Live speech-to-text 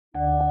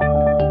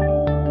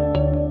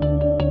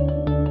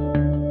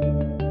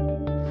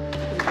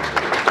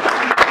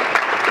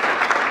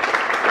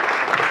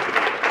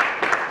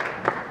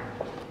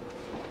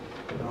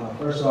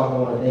off, I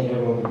want to thank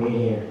everyone for being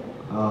here.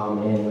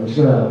 And I'm just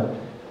going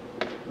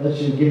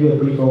to give you a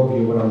brief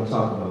overview of what I'm going to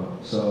talk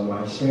about. So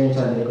my experience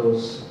at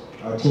Nichols,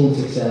 our team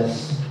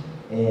success,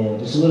 and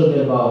just a little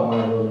bit about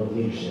my role of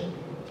leadership.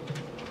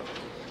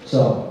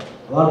 So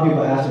a lot of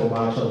people ask me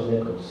why I chose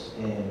Nichols,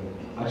 and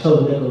I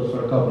chose Nichols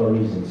for a couple of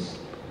reasons.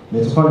 And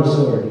it's a funny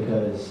story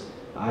because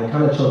I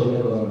kind of chose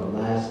Nichols on the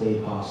last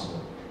day possible.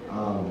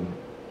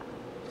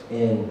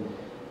 And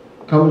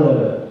coming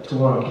to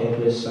one on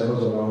campus, that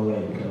goes a long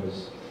way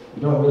because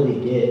you don't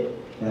really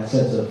get that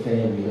sense of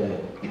family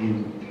that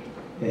you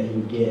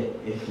would get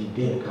if you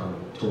didn't come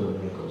to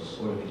Nichols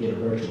or if you get a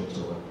virtual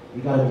tour.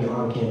 You got to be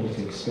on campus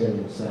to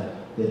experience that,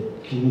 the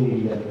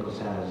community that Nichols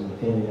has and the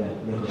family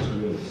that Nichols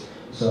creates.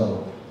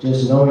 So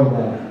just knowing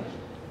that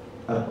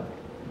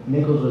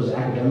Nichols was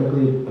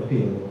academically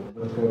appealing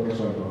with the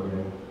 4+1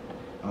 program,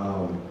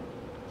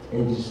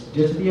 and just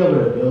to be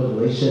able to build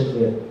relationships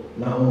with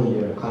not only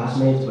your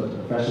classmates but the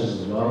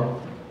professors as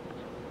well,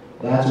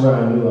 that's where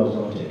I knew I was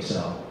going to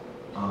excel.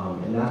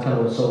 And that's kind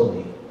of what sold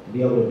me. To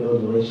be able to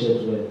build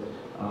relationships with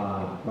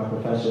my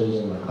professors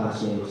and my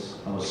classmates,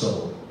 I was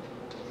sold.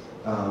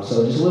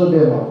 So just a little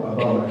bit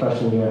about my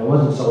freshman year. I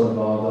wasn't so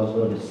involved. I was a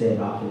little bit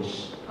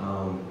standoffish.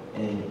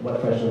 And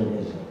what freshman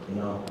isn't, you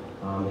know?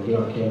 They get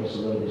on campus a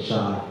little bit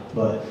shy,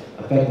 but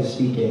effective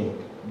speaking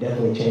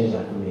definitely changed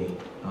that for me.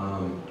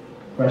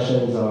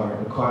 Freshmen are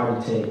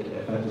required to take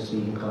effective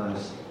speaking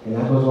class, and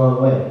that goes a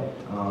long way.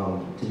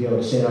 To be able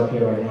to sit up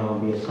here right now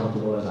and be as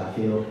comfortable as I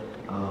feel,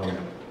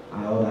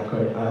 I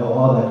owe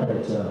all that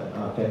credit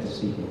to effective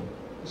speaking.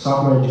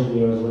 Sophomore and junior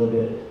year was a little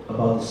bit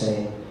about the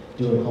same,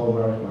 doing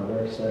homework, my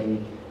work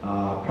study,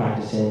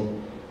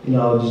 practicing, you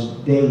know,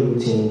 just daily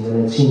routines.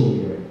 And then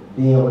senior year,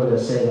 being able to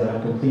say that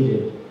I've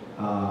completed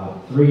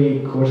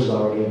 3 courses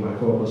already in my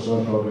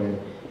 4+1 program,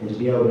 and to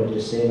be able to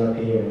just stand up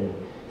here and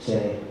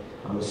say,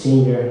 I'm a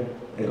senior,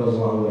 it goes a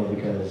long way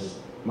because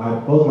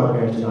both my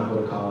parents did not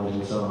go to college,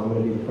 and so I'm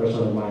going to be the first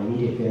one in my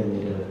immediate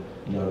family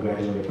to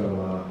graduate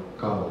from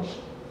college.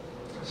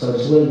 So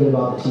just a little bit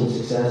about the team's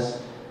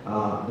success.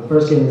 The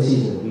first game of the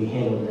season, we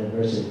handled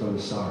adversity from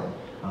the start.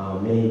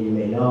 Many of you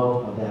may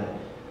know of that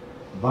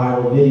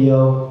viral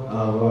video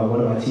where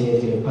one of my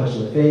teammates getting punched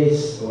in the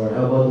face or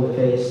elbowed in the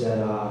face that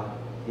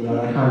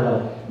that kind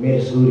of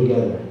made us glue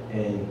together.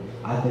 And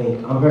I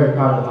think I'm very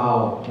proud of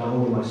how not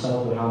only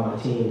myself but how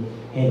my team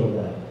handled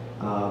that.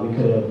 We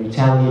could have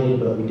retaliated,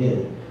 but we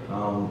didn't.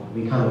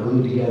 We kind of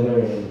glued together,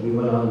 and we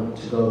went on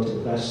to go to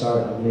the best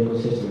start of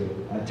Nichols history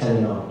at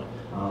 10-0.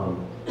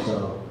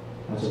 So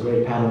that's a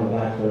great pat on the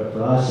back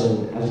for us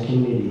and as a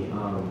community.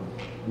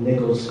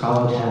 Nichols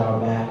College had our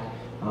back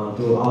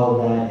through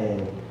all of that,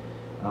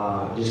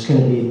 and just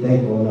couldn't be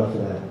thankful enough for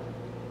that.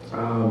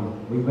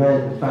 We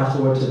went fast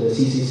forward to the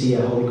CCC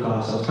at Holy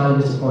Cross. I was kind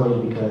of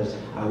disappointed because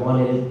I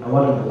wanted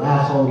the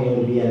last home game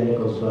to be at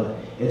Nichols, but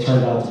it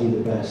turned out to be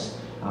the best.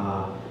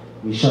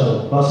 We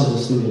shuttled buses of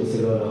students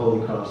to go to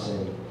Holy Cross,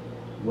 and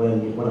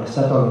when I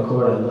stepped on the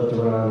court, I looked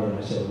around and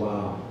I said,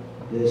 wow,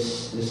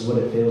 this is what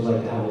it feels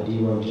like to have a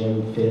D1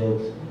 gym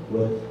filled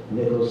with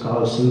Nichols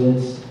College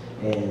students,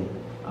 and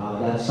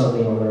that's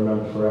something I'm going to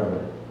remember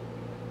forever.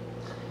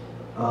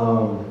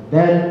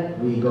 Then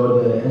we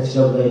go to the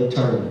NCAA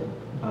tournament,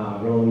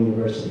 Rome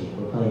University.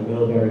 We're playing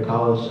Middlebury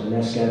College, a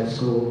NESCAC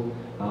school,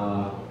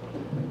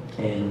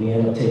 and we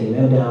end up taking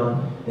them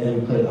down. Then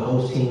we play the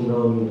host team,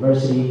 Rome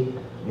University.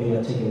 We end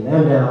up taking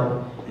them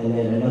down, and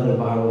then another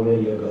viral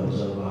video goes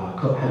of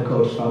head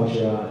coach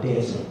Faucher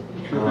dancing.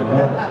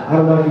 I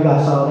don't know if you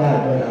guys saw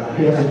that, but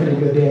he has some pretty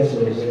good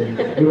dancers,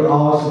 and we were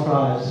all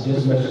surprised just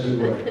as much as we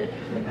were.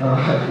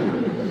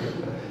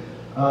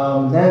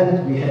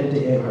 Then we headed to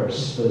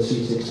Amherst for the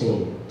Sweet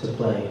 16 to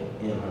play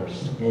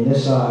Amherst. And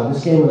this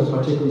game was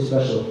particularly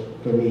special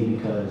for me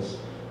because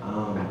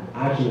I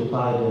actually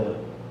applied to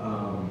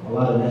a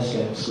lot of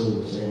NESCAC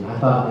schools, and I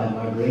thought that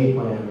my grade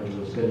point average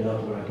was good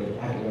enough where I could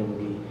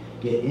academically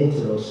get into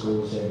those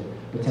schools and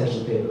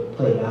potentially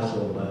play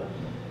basketball. But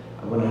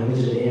when I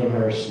visited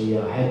Amherst, the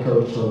head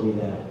coach told me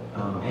that,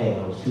 hey,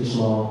 I was too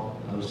small,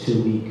 I was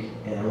too weak,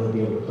 and I wouldn't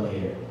be able to play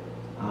here.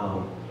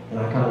 And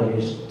I kind of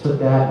just took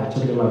that, I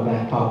took it in my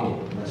back pocket,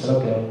 and I said,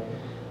 okay,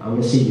 I'm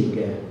going to see you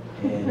again.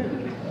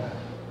 And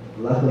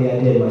luckily I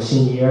did. My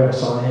senior year, I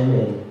saw him,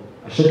 and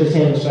I shook his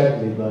hand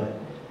respectfully, but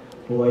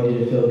boy,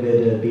 did it feel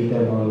good to beat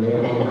them on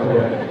their home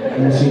court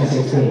in the Sweet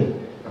 16.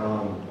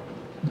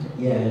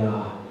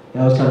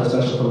 That was kind of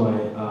special for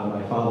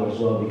my father as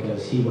well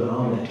because he went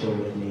on that tour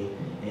with me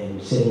and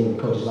sitting in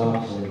the coach's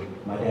office, and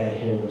my dad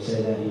hearing him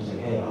say that, he was like,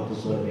 hey, I hope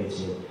this motivates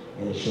you,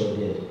 and it sure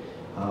did.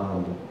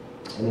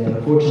 And then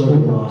unfortunately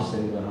we lost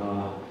in the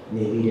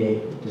Elite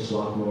Eight to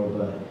Swarthmore,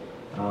 but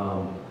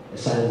as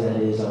sad as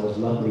that is, I was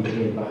lucky to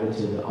get invited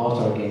to the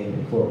All-Star game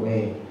in Fort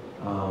Wayne.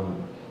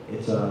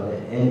 It's the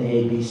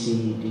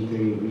NABC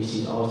D3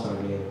 Reese's All-Star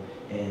game,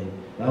 and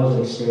that was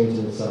an experience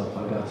in itself.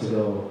 I got to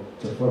go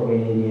to Fort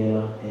Wayne,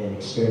 Indiana, and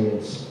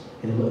experience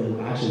and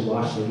actually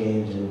watch the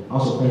games and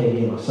also play a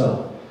game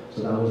myself.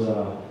 So that was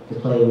to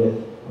play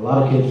with a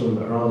lot of kids from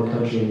around the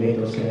country and make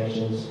those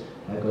connections.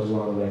 That goes a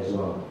long way as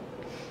well.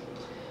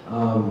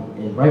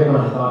 And right when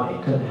I thought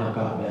it couldn't have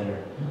got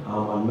better,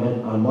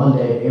 on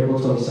Monday, April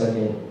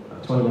 22nd,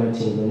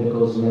 2019, the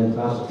Nichols men's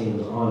basketball team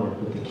was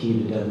honored with the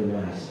key to deadly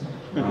mass.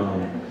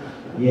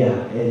 Yeah,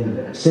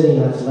 and sitting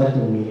in that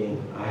selective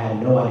meeting, I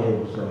had no idea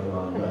what was going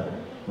on, but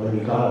when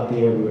we got up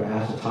there, we were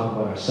asked to talk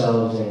about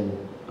ourselves and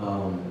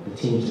the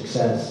team's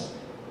success.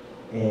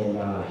 And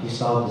he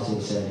stopped us and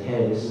he said,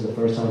 hey, this is the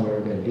first time we're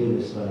ever going to do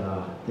this,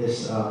 but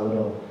this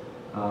little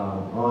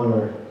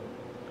honor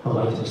I'd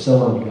like to bestow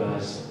on you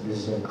guys.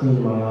 This has been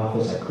cleaning my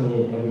office. I clean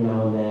it every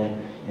now and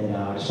then, and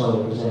I just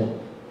wanted to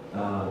present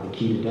the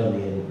key to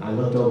Dudley. And I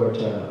looked over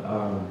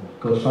to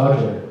Coach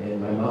Faucher, and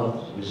my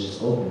mouth was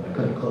just open. I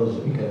couldn't close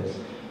it because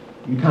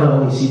you kind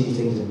of only see these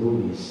things in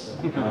movies.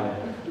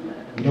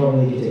 You don't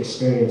really get to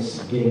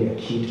experience getting a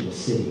key to a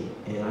city.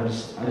 And I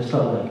just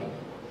felt like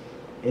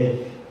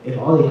if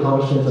all the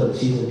accomplishments of the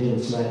season didn't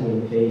smack me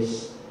in the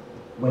face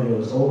when it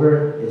was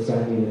over, it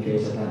smacked me in the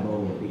face at that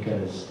moment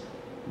because,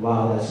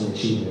 wow, that's an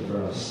achievement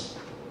for us.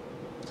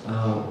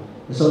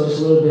 And so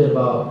just a little bit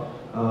about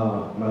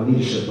my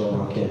leadership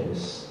role on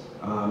campus.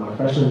 My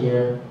freshman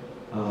year,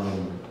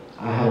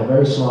 I had a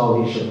very small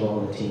leadership role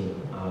on the team.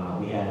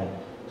 We had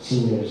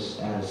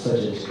seniors such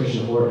as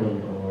Christian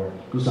Horton or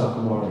Gustav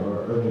Kumar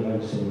or Irving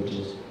Emerson, which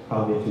is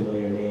probably a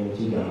familiar name with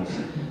you guys.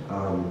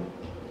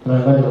 And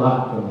I learned a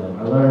lot from them.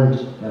 I learned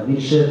that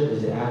leadership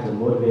is the act of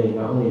motivating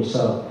not only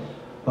yourself,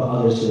 but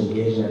others to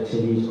engage in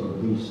activities or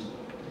beliefs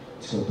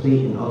to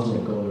complete an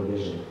ultimate goal or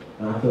vision.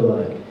 And I feel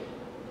like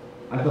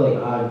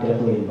I've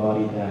definitely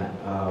embodied that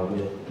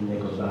with the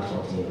Nichols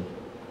basketball team.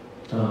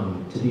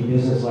 To be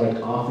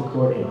businesslike off the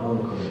court and on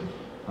the court.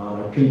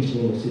 I preach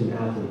being a student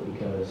athlete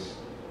because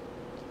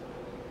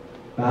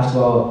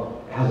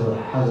basketball has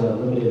a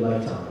limited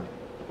lifetime,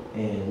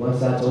 and once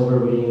that's over,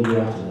 what are you gonna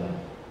do after that?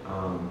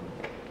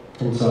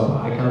 And so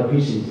I kind of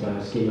preach to these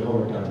guys: get your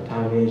homework done,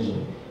 time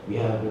management. We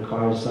have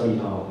required study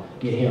hall.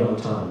 Get here on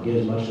time. Get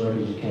as much work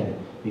as you can,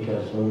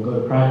 because when we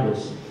go to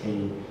practice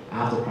and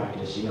after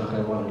practice, you're not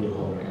gonna want to do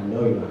homework. I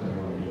know you're not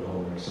gonna want to do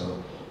homework,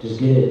 so just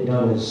get it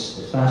done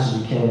as fast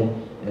as you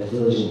can, as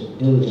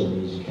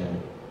diligently as you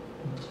can.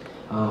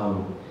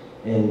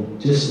 And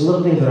just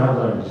little things that I've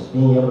learned, just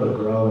being able to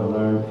grow and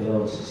learn,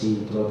 fail, and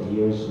succeed throughout the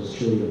years was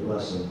truly a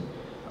blessing.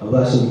 A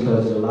blessing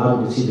because it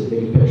allowed me to see the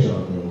bigger picture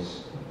on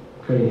things,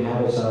 creating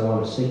habits that I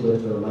want to stick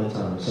with for a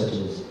lifetime, such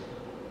as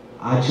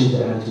I choose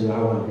the attitude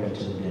I want to bring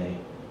to the day.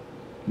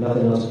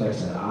 Nothing else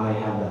affects that. I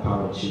have that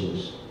power to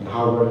choose. And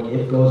hard work,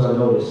 if it goes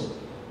unnoticed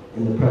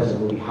in the present,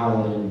 will be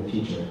highlighted in the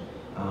future.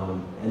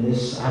 And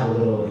this, I have a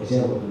little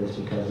example for this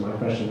because my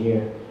freshman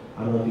year,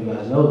 I don't know if you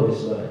guys know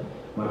this, but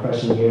my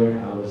freshman year,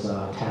 I was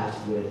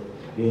tasked with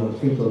being on the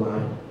free throw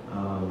line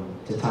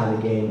to tie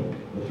the game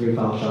with 3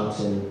 foul shots,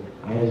 and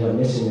I ended up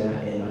missing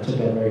that, and I took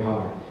that very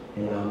hard.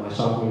 And my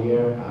sophomore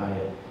year,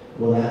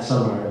 that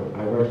summer,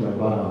 I worked my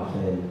butt off,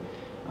 and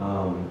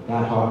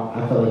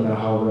I felt like that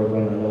hard work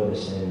went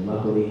unnoticed, and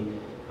luckily,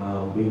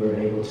 we were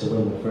able to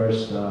win the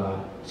first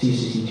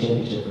CCC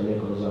championship for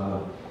Nichols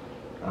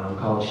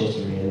college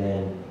history, and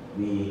then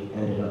we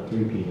ended up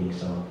three-peating.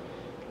 So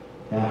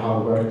that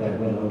hard work that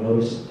went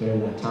unnoticed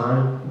during that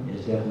time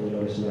is definitely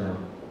noticed now.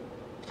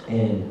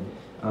 And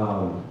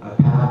a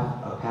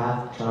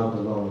path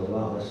traveled alone is a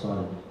lot less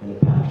fun than a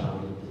path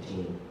traveled with the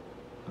team.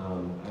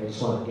 I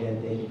just want to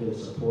again thank you for the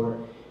support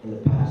in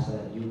the past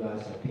that you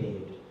guys have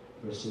paved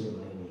for a student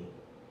like me.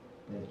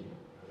 Thank you.